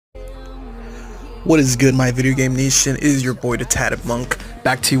What is good, my video game nation? It is your boy the Tatted Monk,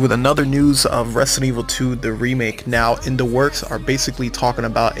 back to you with another news of Resident Evil 2 the remake. Now in the works are basically talking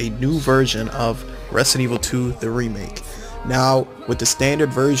about a new version of Resident Evil 2 the remake. Now with the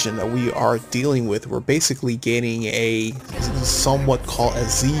standard version that we are dealing with, we're basically getting a somewhat called a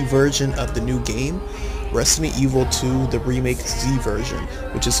Z version of the new game, Resident Evil 2 the remake Z version,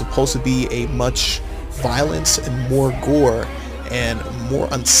 which is supposed to be a much violence and more gore and more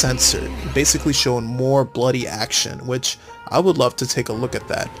uncensored, basically showing more bloody action, which I would love to take a look at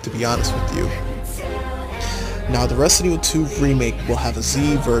that, to be honest with you. Now the Resident Evil 2 remake will have a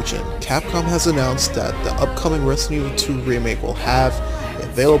Z version. Capcom has announced that the upcoming Resident Evil 2 remake will have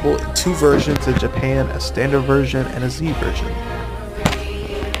available in two versions in Japan, a standard version and a Z version.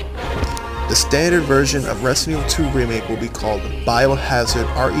 The standard version of Resident Evil 2 remake will be called Biohazard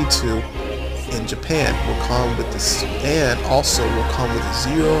RE2 in Japan, will come with this, and also will come with a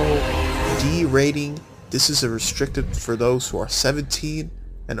 0D rating. This is restricted for those who are 17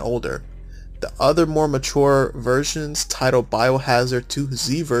 and older. The other more mature versions titled Biohazard 2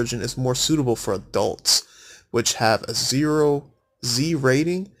 Z version is more suitable for adults, which have a 0Z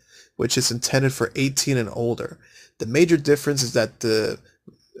rating, which is intended for 18 and older. The major difference is that the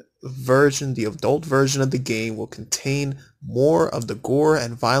adult version of the game will contain more of the gore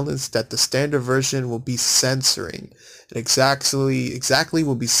and violence that the standard version will be censoring. And exactly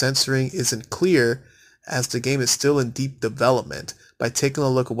will be censoring isn't clear, as the game is still in deep development. By taking a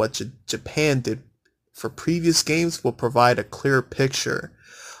look at what Japan did for previous games will provide a clearer picture.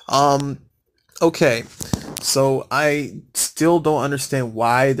 Okay, so I still don't understand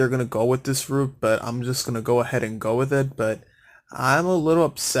why they're gonna go with this route, but I'm just gonna go ahead and go with it. But I'm a little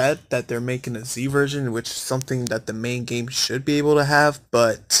upset that they're making a Z version, which is something that the main game should be able to have,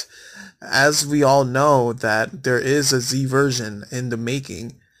 but as we all know that there is a Z version in the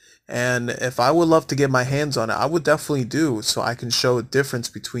making, and if I would love to get my hands on it, I would definitely do, so I can show a difference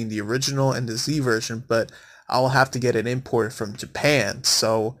between the original and the Z version, but I'll have to get it imported from Japan.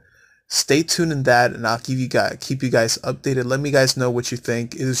 So stay tuned in that, and I'll keep you guys updated. Let me guys know what you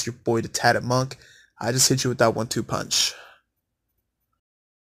think. It is your boy the Tatted Monk. I just hit you with that 1-2 punch.